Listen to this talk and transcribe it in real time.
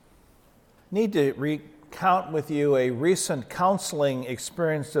need to recount with you a recent counseling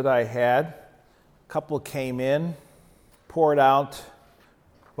experience that I had. A couple came in, poured out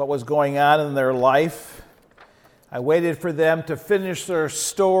what was going on in their life. I waited for them to finish their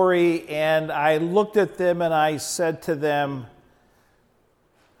story, and I looked at them and I said to them,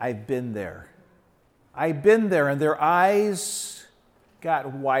 I've been there. I've been there, and their eyes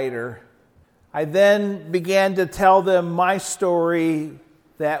got wider. I then began to tell them my story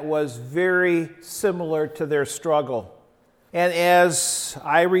that was very similar to their struggle. And as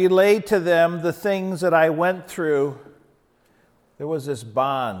I relayed to them the things that I went through, there was this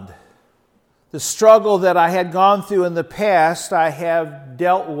bond. The struggle that I had gone through in the past, I have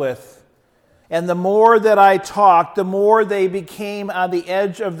dealt with. And the more that I talked, the more they became on the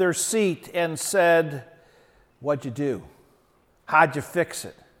edge of their seat and said, "What'd you do? How'd you fix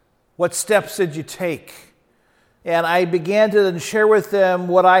it? What steps did you take?" And I began to then share with them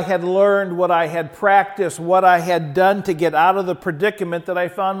what I had learned, what I had practiced, what I had done to get out of the predicament that I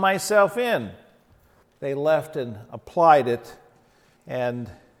found myself in. They left and applied it, and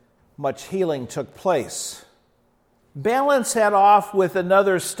much healing took place. Balance that off with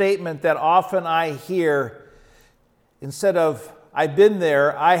another statement that often I hear. Instead of, "I've been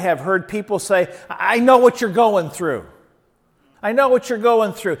there," I have heard people say, "I know what you're going through. I know what you're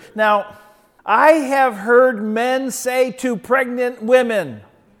going through." Now, I have heard men say to pregnant women,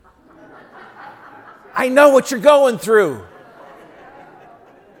 "I know what you're going through."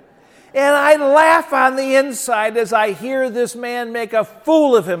 And I laugh on the inside as I hear this man make a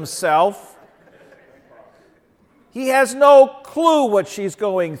fool of himself. He has no clue what she's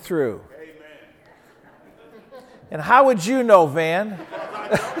going through. And how would you know, Van?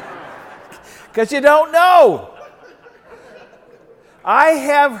 Because you don't know. I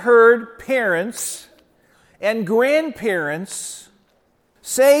have heard parents and grandparents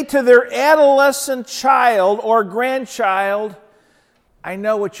say to their adolescent child or grandchild, "I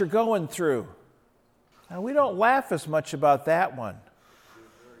know what you're going through." Now, we don't laugh as much about that one.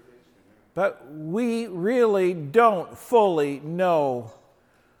 But we really don't fully know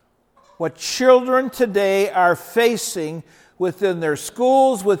what children today are facing within their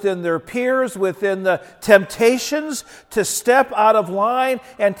schools, within their peers, within the temptations to step out of line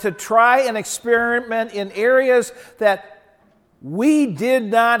and to try and experiment in areas that we did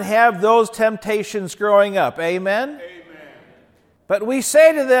not have those temptations growing up. Amen? Amen. But we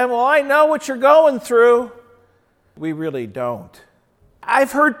say to them, "Well, I know what you're going through." We really don't.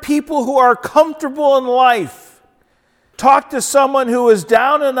 I've heard people who are comfortable in life talk to someone who is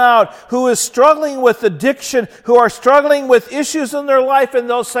down and out, who is struggling with addiction, who are struggling with issues in their life, and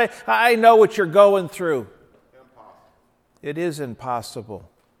they'll say, "I know what you're going through." Impossible. It is impossible.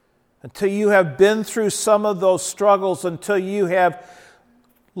 Until you have been through some of those struggles, until you have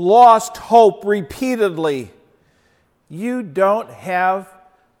lost hope repeatedly, you don't have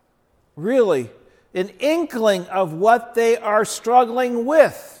really an inkling of what they are struggling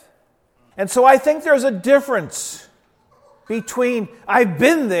with. And so I think there's a difference between "I've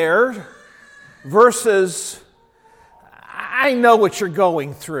been there" versus "I know what you're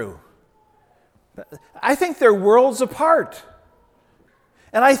going through." I think they're worlds apart.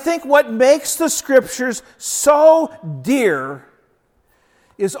 And I think what makes the Scriptures so dear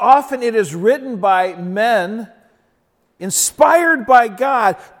is often it is written by men inspired by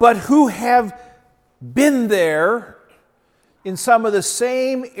God, but who have been there in some of the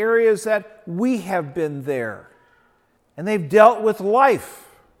same areas that we have been there. And they've dealt with life.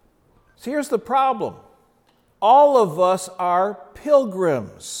 So here's the problem. All of us are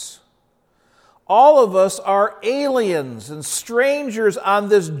pilgrims. All of us are aliens and strangers on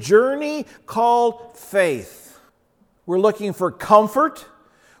this journey called faith. We're looking for comfort.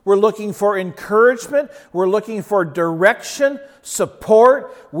 We're looking for encouragement. We're looking for direction,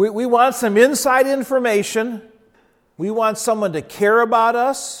 support. We want some inside information. We want someone to care about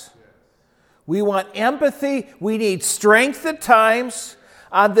us. We want empathy. We need strength at times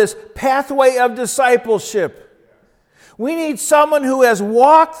on this pathway of discipleship. We need someone who has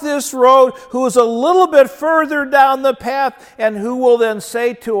walked this road, who is a little bit further down the path, and who will then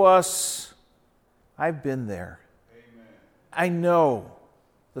say to us, "I've been there. Amen. I know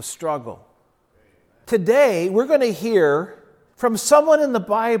the struggle." Today, we're going to hear from someone in the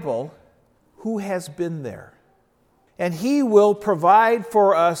Bible who has been there. And he will provide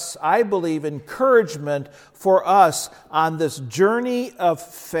for us, I believe, encouragement for us on this journey of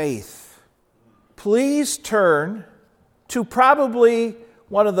faith. Please turn to probably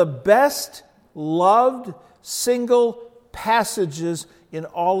one of the best loved single passages in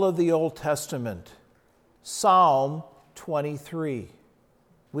all of the Old Testament, Psalm 23.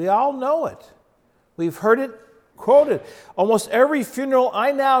 We all know it. We've heard it quoted. Almost every funeral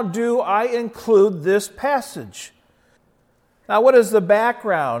I now do, I include this passage. Now, what is the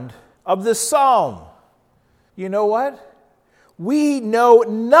background of this psalm? You know what? We know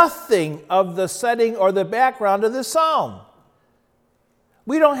nothing of the setting or the background of this psalm.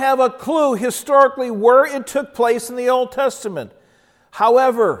 We don't have a clue historically where it took place in the Old Testament.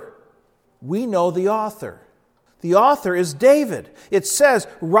 However, we know the author. The author is David. It says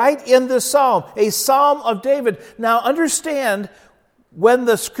right in the psalm, a psalm of David. Now understand, when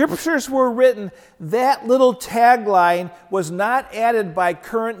the scriptures were written, that little tagline was not added by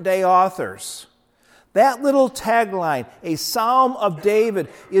current day authors. That little tagline, a psalm of David,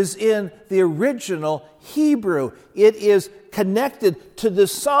 is in the original Hebrew. It is connected to the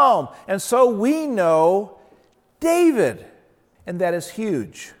psalm. And so we know David. And that is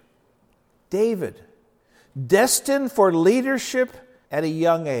huge. David, destined for leadership at a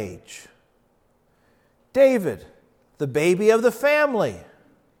young age. David, the baby of the family.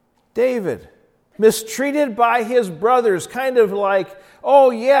 David, mistreated by his brothers, kind of like,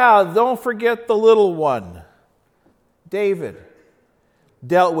 oh yeah, don't forget the little one. David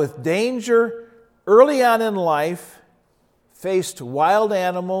dealt with danger early on in life, faced wild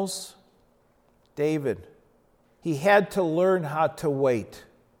animals. David, he had to learn how to wait.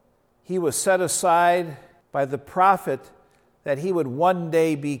 He was set aside by the prophet that he would one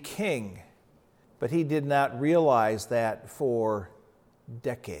day be king, but he did not realize that for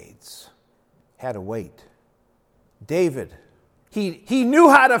decades. Had to wait. David, he knew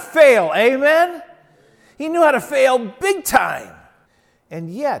how to fail, amen? He knew how to fail big time. And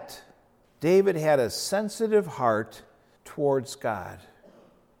yet, David had a sensitive heart towards God.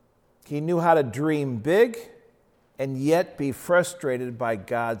 He knew how to dream big and yet be frustrated by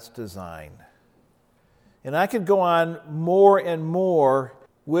God's design. And I could go on more and more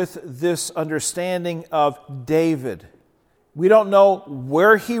with this understanding of David. We don't know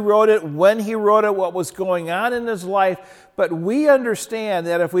where he wrote it, when he wrote it, what was going on in his life, but we understand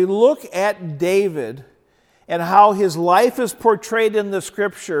that if we look at David and how his life is portrayed in the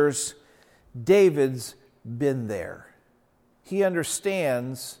scriptures, David's been there. He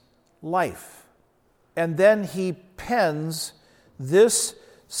understands life. And then he pens this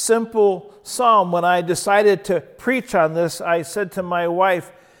simple psalm. When I decided to preach on this, I said to my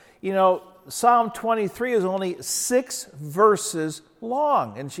wife, you know, Psalm 23 is only 6 verses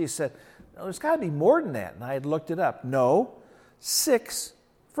long. And she said, no, there's got to be more than that. And I had looked it up. No, 6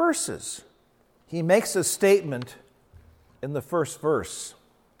 verses. He makes a statement in the first verse.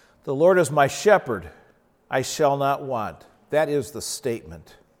 The Lord is my shepherd, I shall not want. That is the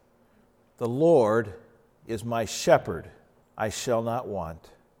statement. The Lord is my shepherd, I shall not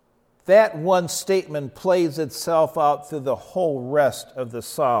want. That one statement plays itself out through the whole rest of the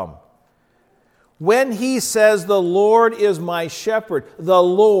psalm. When he says, the Lord is my shepherd, the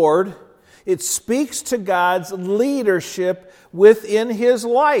Lord, it speaks to God's leadership within his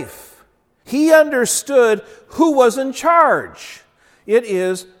life. He understood who was in charge. It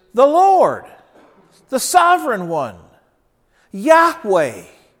is the Lord, the sovereign one, Yahweh.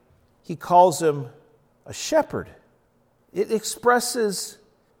 He calls him a shepherd. It expresses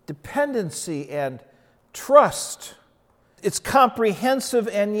dependency and trust. It's comprehensive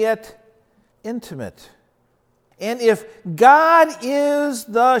and yet intimate. And if God is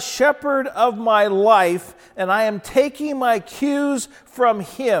the shepherd of my life and I am taking my cues from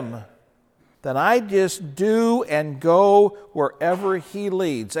him, then I just do and go wherever he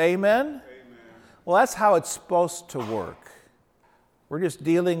leads. Amen? Amen. Well, that's how it's supposed to work. We're just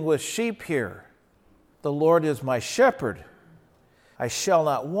dealing with sheep here. The Lord is my shepherd, I shall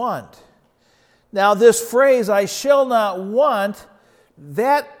not want. Now, this phrase, I shall not want,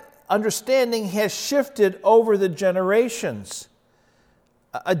 that understanding has shifted over the generations.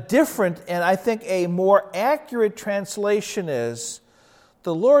 A different and I think a more accurate translation is,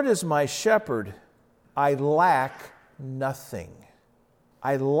 the Lord is my shepherd, I lack nothing.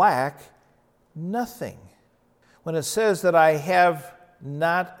 I lack nothing. When it says that I have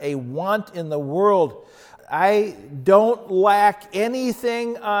not a want in the world, I don't lack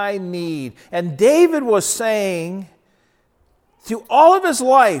anything I need. And David was saying, through all of his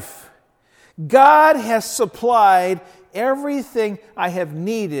life, God has supplied everything I have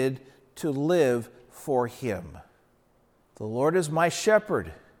needed to live for him. The Lord is my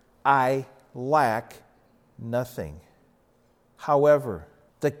shepherd. I lack nothing. However,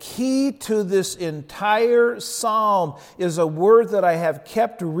 the key to this entire psalm is a word that I have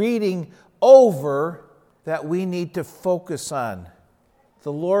kept reading over that we need to focus on.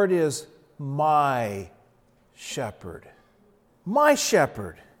 The Lord is my shepherd. my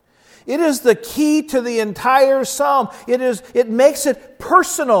shepherd. It is the key to the entire psalm. It makes it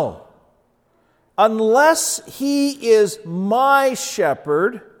personal. Unless he is my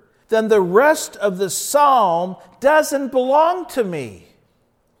shepherd, then the rest of the psalm doesn't belong to me.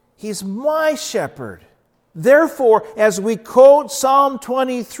 He's my shepherd. Therefore, as we quote Psalm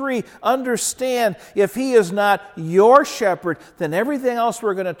 23, understand if he is not your shepherd, then everything else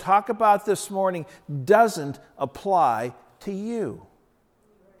we're going to talk about this morning doesn't apply to you.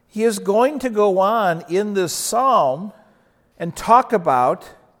 He is going to go on in this psalm and talk about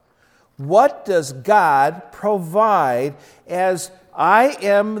what does God provide as I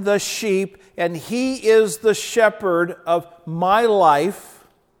am the sheep and he is the shepherd of my life.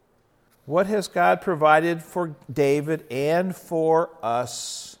 What has God provided for David and for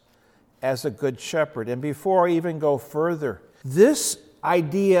us as a good shepherd? And before I even go further, this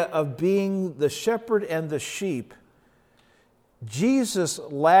idea of being the shepherd and the sheep, Jesus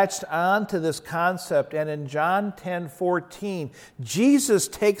latched on to this concept, and in John 10:14, Jesus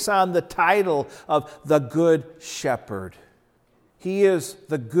takes on the title of the Good Shepherd. He is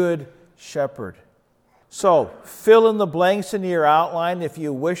the Good Shepherd. So, fill in the blanks in your outline if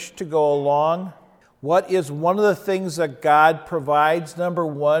you wish to go along. What is one of the things that God provides? Number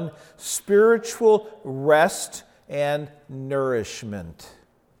one, spiritual rest and nourishment.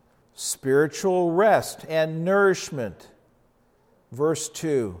 Spiritual rest and nourishment. Verse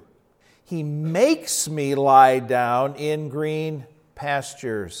 2, he makes me lie down in green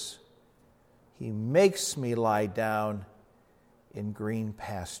pastures. He makes me lie down in green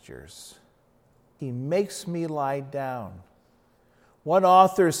pastures. He makes me lie down. One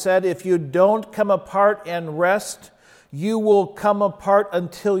author said, if you don't come apart and rest, you will come apart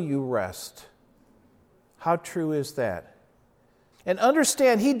until you rest. How true is that? And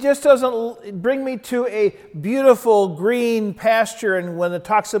understand, he just doesn't bring me to a beautiful green pasture, and when it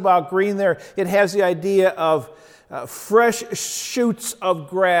talks about green there, it has the idea of fresh shoots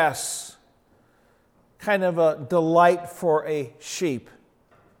of grass, kind of a delight for a sheep.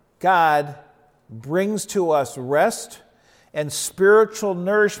 God brings to us rest and spiritual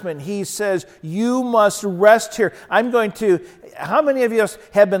nourishment. He says, you must rest here. How many of you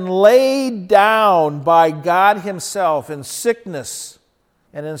have been laid down by God himself in sickness?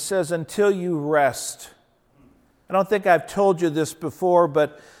 And it says, until you rest. I don't think I've told you this before,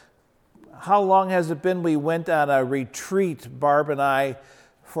 but how long has it been we went on a retreat, Barb and I,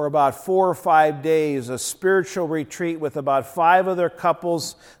 for about 4 or 5 days, a spiritual retreat with about 5 other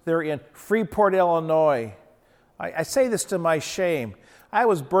couples. They're in Freeport, Illinois. I say this to my shame. I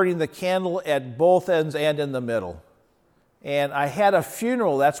was burning the candle at both ends and in the middle. And I had a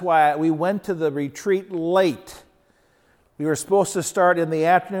funeral. That's why we went to the retreat late. We were supposed to start in the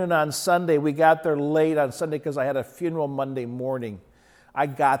afternoon on Sunday. We got there late on Sunday because I had a funeral Monday morning. I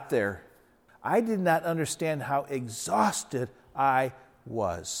got there. I did not understand how exhausted I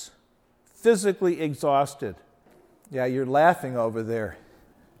was. Physically exhausted. Yeah, you're laughing over there.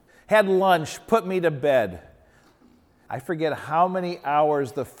 Had lunch, put me to bed. I forget how many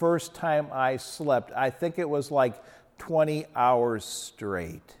hours the first time I slept. I think it was like 20 hours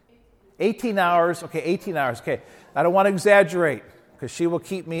straight. 18 hours. Okay, 18 hours. Okay, I don't want to exaggerate because she will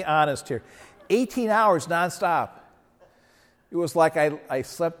keep me honest here. 18 hours nonstop. It was like I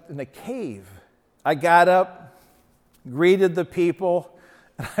slept in a cave. I got up, greeted the people,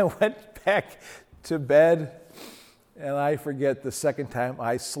 and I went back to bed, and I forget the second time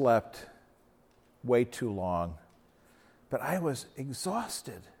I slept way too long. But I was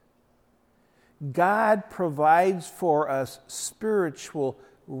exhausted. God provides for us spiritual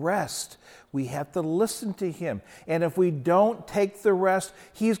rest. We have to listen to him. And if we don't take the rest,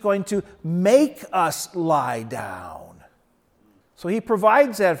 he's going to make us lie down. So he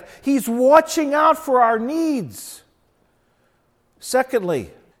provides that. He's watching out for our needs.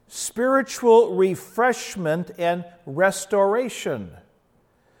 Secondly, spiritual refreshment and restoration.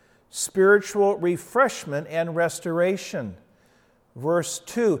 Spiritual refreshment and restoration. Verse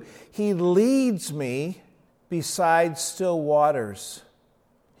 2, he leads me beside still waters.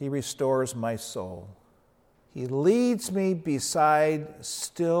 He restores my soul. He leads me beside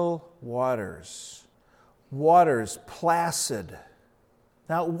still waters. Waters placid.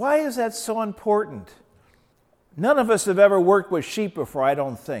 Now, why is that so important? None of us have ever worked with sheep before, I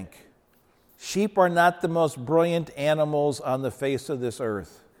don't think. Sheep are not the most brilliant animals on the face of this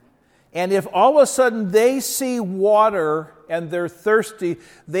earth. And if all of a sudden they see water and they're thirsty,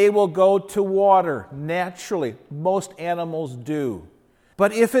 they will go to water naturally. Most animals do.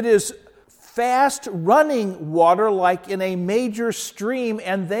 But if it is fast running water, like in a major stream,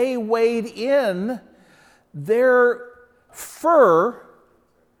 and they wade in, their fur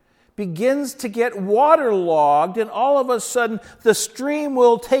begins to get waterlogged, and all of a sudden the stream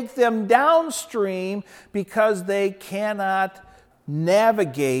will take them downstream because they cannot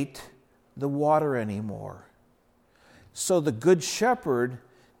navigate the water anymore. So the Good Shepherd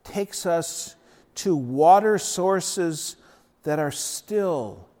takes us to water sources that are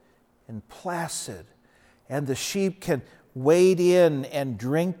still and placid, and the sheep can wade in and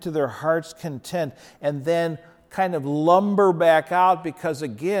drink to their heart's content, and then kind of lumber back out because,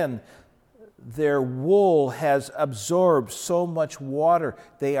 again, their wool has absorbed so much water.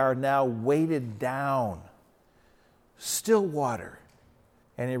 They are now weighted down. Still water.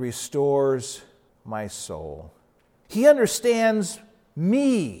 And He restores my soul. He understands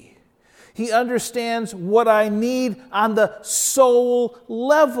me. He understands what I need on the soul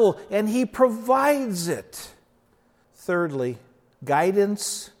level, and He provides it. Thirdly,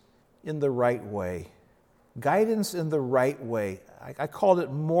 guidance in the right way. Guidance in the right way. I called it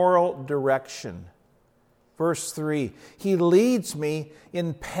moral direction. Verse 3, He leads me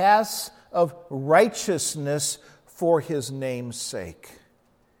in paths of righteousness for His name's sake.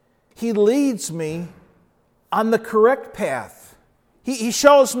 He leads me on the correct path. He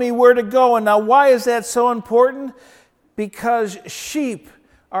shows me where to go. And now why is that so important? Because sheep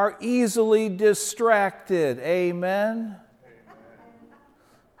are easily distracted. Amen?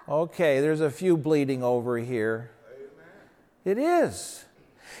 Okay, there's a few bleeding over here. It is.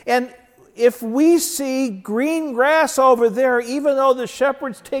 And if we see green grass over there, even though the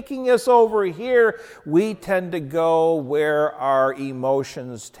shepherd's taking us over here, we tend to go where our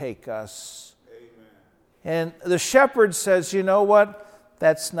emotions take us. Amen. And the shepherd says, you know what?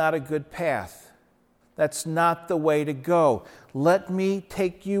 That's not a good path. That's not the way to go. Let me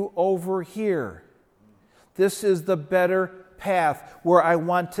take you over here. This is the better path where I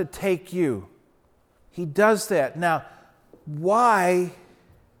want to take you. He does that. Now, why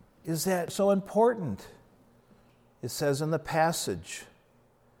is that so important? It says in the passage,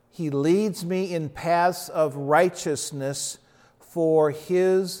 He leads me in paths of righteousness for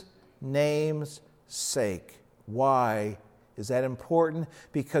His name's sake. Why is that important?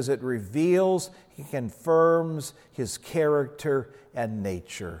 Because it reveals, He confirms His character and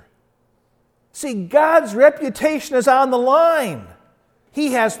nature. See, God's reputation is on the line.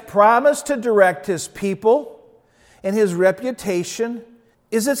 He has promised to direct His people, and His reputation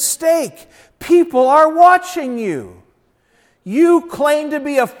is at stake. People are watching you. You claim to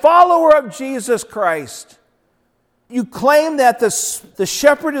be a follower of Jesus Christ. You claim that the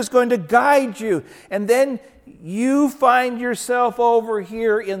shepherd is going to guide you, and then you find yourself over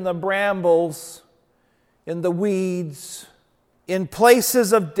here in the brambles, in the weeds, in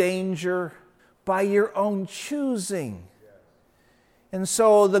places of danger, by your own choosing. And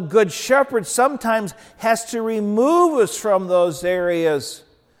so the Good Shepherd sometimes has to remove us from those areas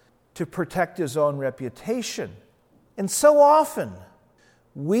to protect His own reputation. And so often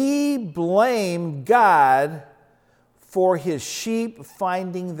we blame God for His sheep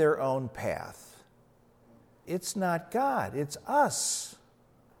finding their own path. It's not God, it's us.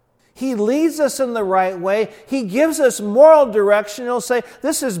 He leads us in the right way. He gives us moral direction. He'll say,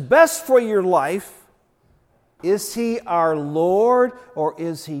 this is best for your life. Is He our Lord or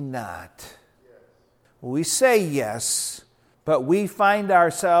is He not? We say yes, but we find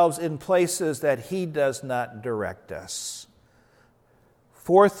ourselves in places that He does not direct us.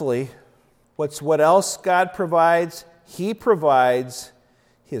 Fourthly, what else God provides? He provides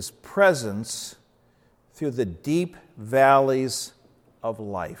His presence through the deep valleys of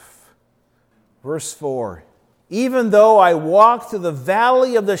life. Verse 4, even though I walk through the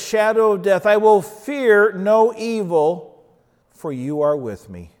valley of the shadow of death, I will fear no evil, for you are with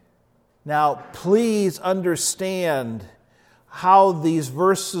me. Now, please understand how these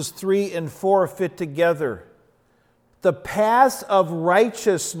verses 3 and 4 fit together. The paths of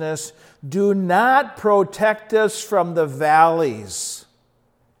righteousness do not protect us from the valleys.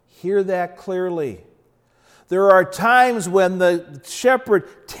 Hear that clearly. There are times when the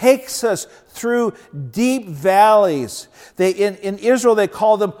shepherd takes us through deep valleys. In Israel, they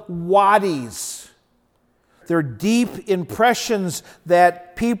call them wadis. They're deep impressions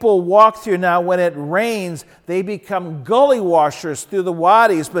that people walk through. Now, when it rains, they become gully washers through the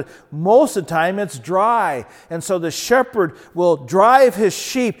wadis, but most of the time it's dry. And so the shepherd will drive his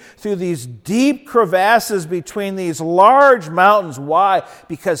sheep through these deep crevasses between these large mountains. Why?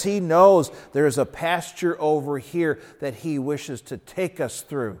 Because he knows there's a pasture over here that he wishes to take us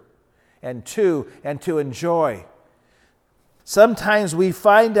through and to enjoy. Sometimes we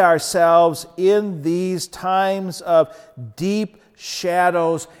find ourselves in these times of deep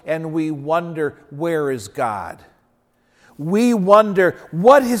shadows and we wonder, where is God? we wonder,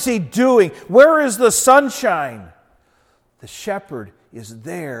 what is he doing? Where is the sunshine? The shepherd is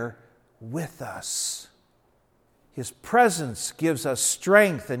there with us. His presence gives us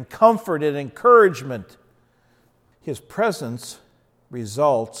strength and comfort and encouragement. His presence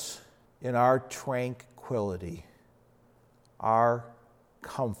results in our tranquility, our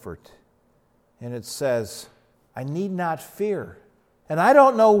comfort. And it says, I need not fear. And I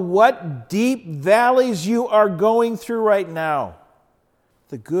don't know what deep valleys you are going through right now.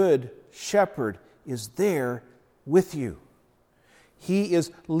 The good shepherd is there with you. He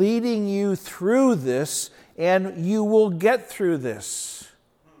is leading you through this, and you will get through this.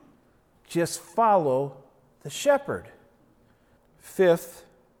 Just follow the shepherd. Fifth,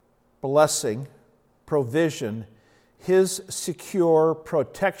 blessing, provision, his secure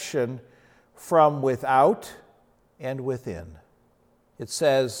protection from without and within. It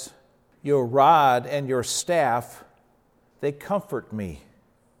says, your rod and your staff, they comfort me.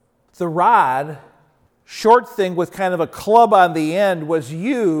 The rod, short thing with kind of a club on the end, was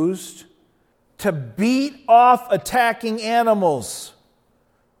used to beat off attacking animals,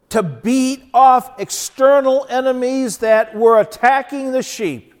 to beat off external enemies that were attacking the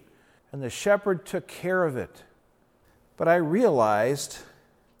sheep. And the shepherd took care of it. But I realized,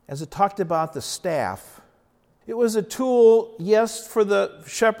 as it talked about the staff, it was a tool, yes, for the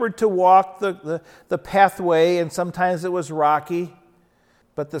shepherd to walk the pathway, and sometimes it was rocky,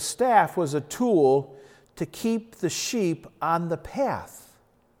 but the staff was a tool to keep the sheep on the path.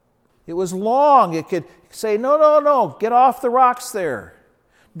 It was long. It could say, no, get off the rocks there.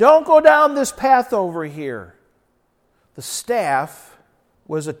 Don't go down this path over here. The staff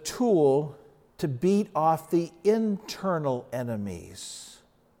was a tool to beat off the internal enemies.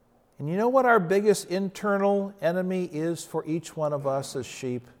 And you know what our biggest internal enemy is for each one of us as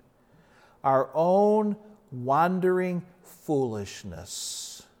sheep? Our own wandering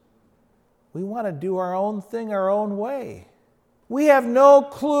foolishness. We want to do our own thing our own way. We have no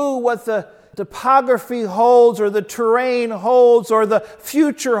clue what the topography holds or the terrain holds or the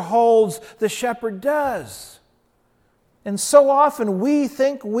future holds. The shepherd does. And so often we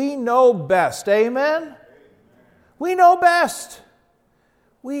think we know best. Amen? We know best.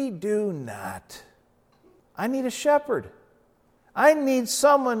 We do not. I need a shepherd. I need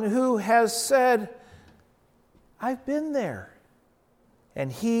someone who has said, I've been there.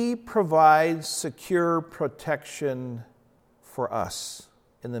 And he provides secure protection for us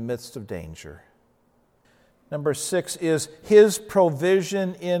in the midst of danger. Number 6 is his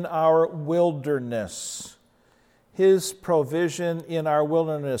provision in our wilderness. His provision in our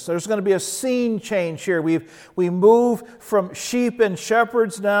wilderness. There's going to be a scene change here. We move from sheep and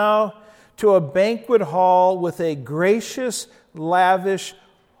shepherds now to a banquet hall with a gracious, lavish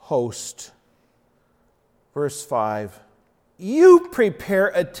host. Verse 5. You prepare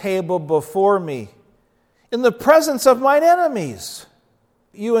a table before me in the presence of mine enemies.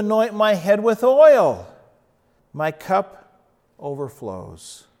 You anoint my head with oil. My cup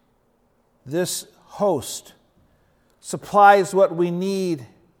overflows. This host supplies what we need.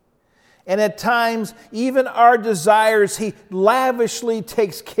 And at times, even our desires, he lavishly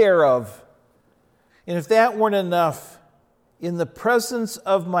takes care of. And if that weren't enough, in the presence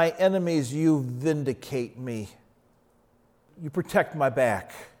of my enemies, you vindicate me. You protect my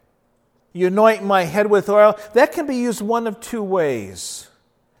back. You anoint my head with oil. That can be used one of two ways.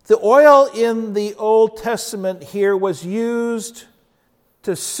 The oil in the Old Testament here was used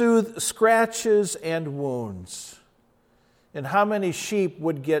to soothe scratches and wounds. And how many sheep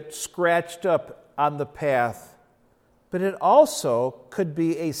would get scratched up on the path? But it also could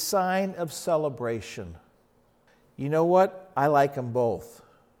be a sign of celebration. You know what? I like them both.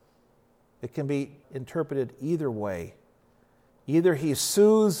 It can be interpreted either way. Either he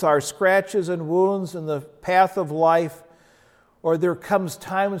soothes our scratches and wounds in the path of life, or there comes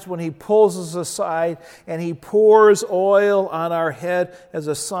times when he pulls us aside and he pours oil on our head as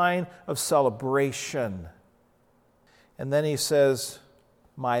a sign of celebration. And then he says,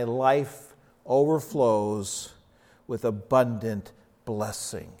 my life overflows with abundant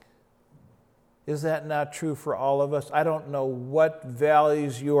blessing. Is that not true for all of us? I don't know what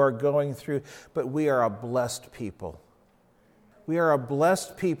valleys you are going through, but we are a blessed people. We are a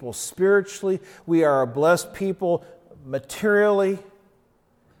blessed people spiritually. We are a blessed people materially.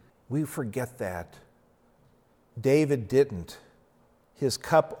 We forget that. David didn't. His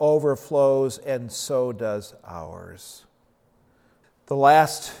cup overflows, and so does ours. The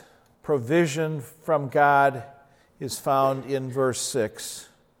last provision from God is found in verse 6.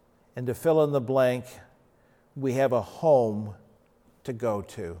 And to fill in the blank, we have a home to go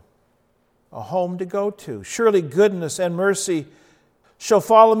to. a home to go to. Surely goodness and mercy shall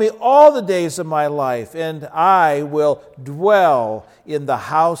follow me all the days of my life, and I will dwell in the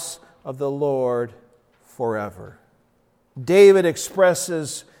house of the Lord forever. David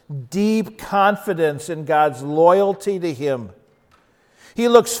expresses deep confidence in God's loyalty to him. He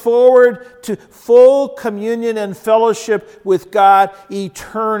looks forward to full communion and fellowship with God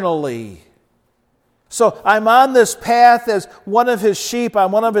eternally. So I'm on this path as one of his sheep.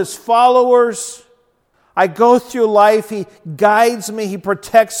 I'm one of his followers. I go through life. He guides me. He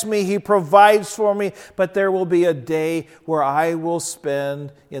protects me. He provides for me. But there will be a day where I will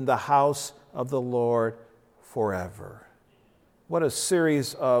spend in the house of the Lord forever. What a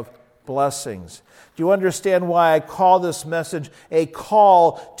series of blessings. Do you understand why I call this message a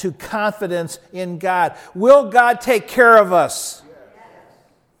call to confidence in God? Will God take care of us?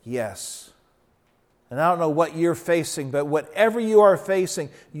 Yes. And I don't know what you're facing, but whatever you are facing,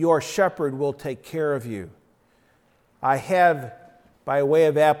 your shepherd will take care of you. I have, by way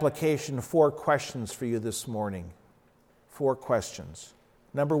of application, 4 questions for you this morning. 4 questions.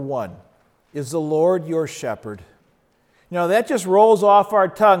 Number 1, is the Lord your shepherd? You know, that just rolls off our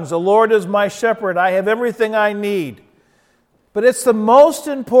tongues. The Lord is my shepherd. I have everything I need. But it's the most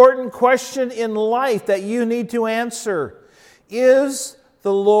important question in life that you need to answer. Is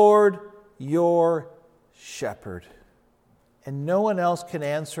the Lord your shepherd? And no one else can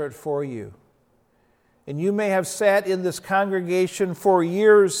answer it for you. And you may have sat in this congregation for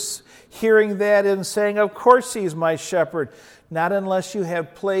years hearing that and saying, of course he's my shepherd. Not unless you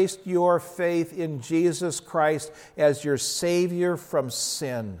have placed your faith in Jesus Christ as your Savior from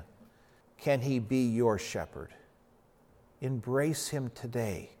sin can he be your shepherd. Embrace him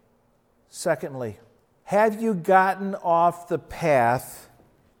today. Secondly, have you gotten off the path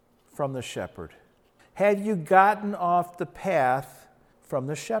from the shepherd? Have you gotten off the path from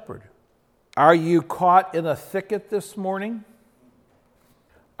the shepherd? Are you caught in a thicket this morning?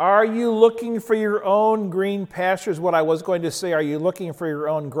 Are you looking for your own green pastures? What I was going to say, are you looking for your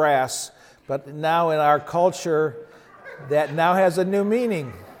own grass? But now in our culture, that now has a new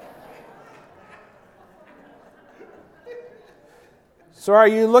meaning. So are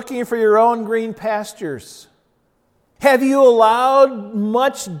you looking for your own green pastures? Have you allowed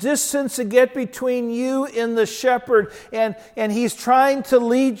much distance to get between you and the shepherd? And he's trying to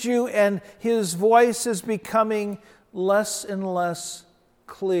lead you, and his voice is becoming less and less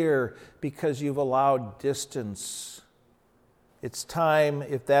clear because you've allowed distance. It's time,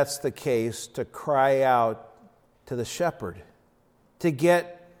 if that's the case, to cry out to the shepherd, to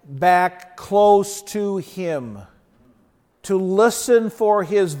get back close to him, to listen for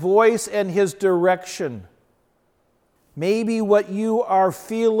his voice and his direction. Maybe what you are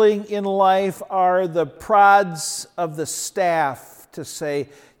feeling in life are the prods of the staff to say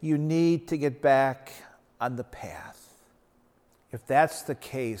you need to get back on the path. If that's the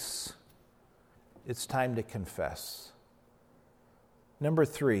case, it's time to confess. Number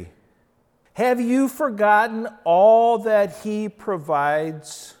 3, have you forgotten all that he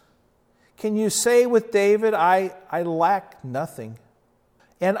provides? Can you say with David, I lack nothing?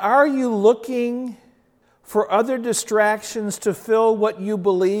 And are you looking for other distractions to fill what you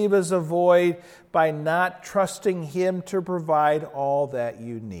believe is a void by not trusting him to provide all that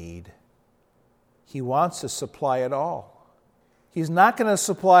you need? He wants to supply it all. He's not going to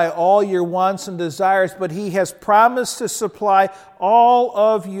supply all your wants and desires, but he has promised to supply all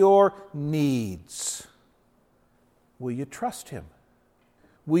of your needs. Will you trust him?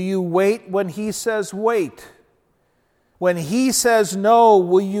 Will you wait when he says wait? When he says no,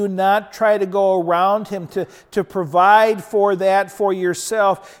 will you not try to go around him to provide for that for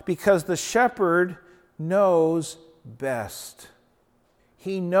yourself? Because the shepherd knows best.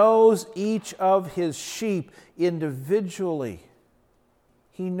 He knows each of his sheep individually.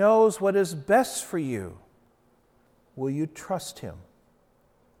 He knows what is best for you. Will you trust him?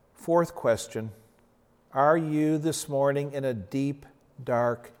 4th question, are you this morning in a deep,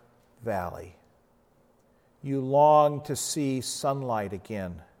 dark valley? You long to see sunlight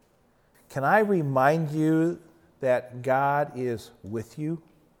again. Can I remind you that God is with you?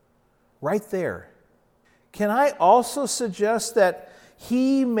 Right there. Can I also suggest that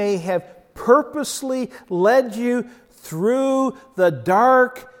he may have purposely led you through the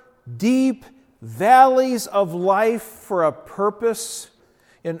dark, deep valleys of life for a purpose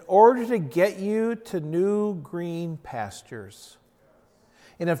in order to get you to new green pastures?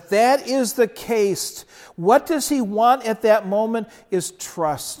 And if that is the case, what does he want at that moment is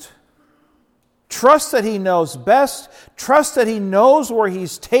trust. Trust that he knows best. Trust that he knows where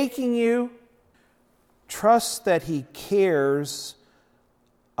he's taking you. Trust that he cares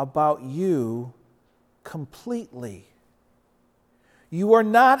about you completely. You are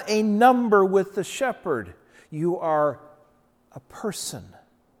not a number with the shepherd. You are a person.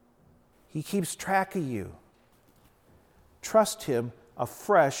 He keeps track of you. Trust him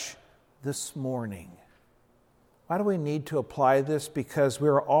afresh this morning. Why do we need to apply this? Because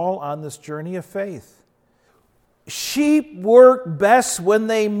we're all on this journey of faith. Sheep work best when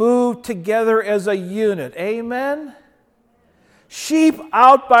they move together as a unit. Amen? Sheep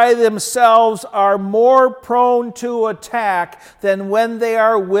out by themselves are more prone to attack than when they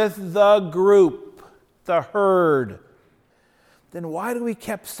are with the group, the herd. Then why do we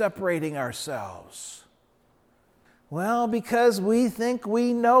keep separating ourselves? Well, because we think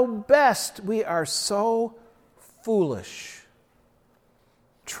we know best. We are so foolish.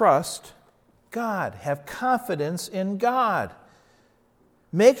 Trust God. Have confidence in God.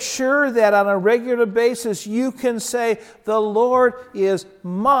 Make sure that on a regular basis you can say, the Lord is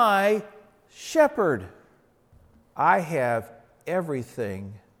my shepherd. I have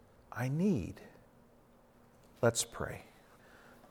everything I need. Let's pray.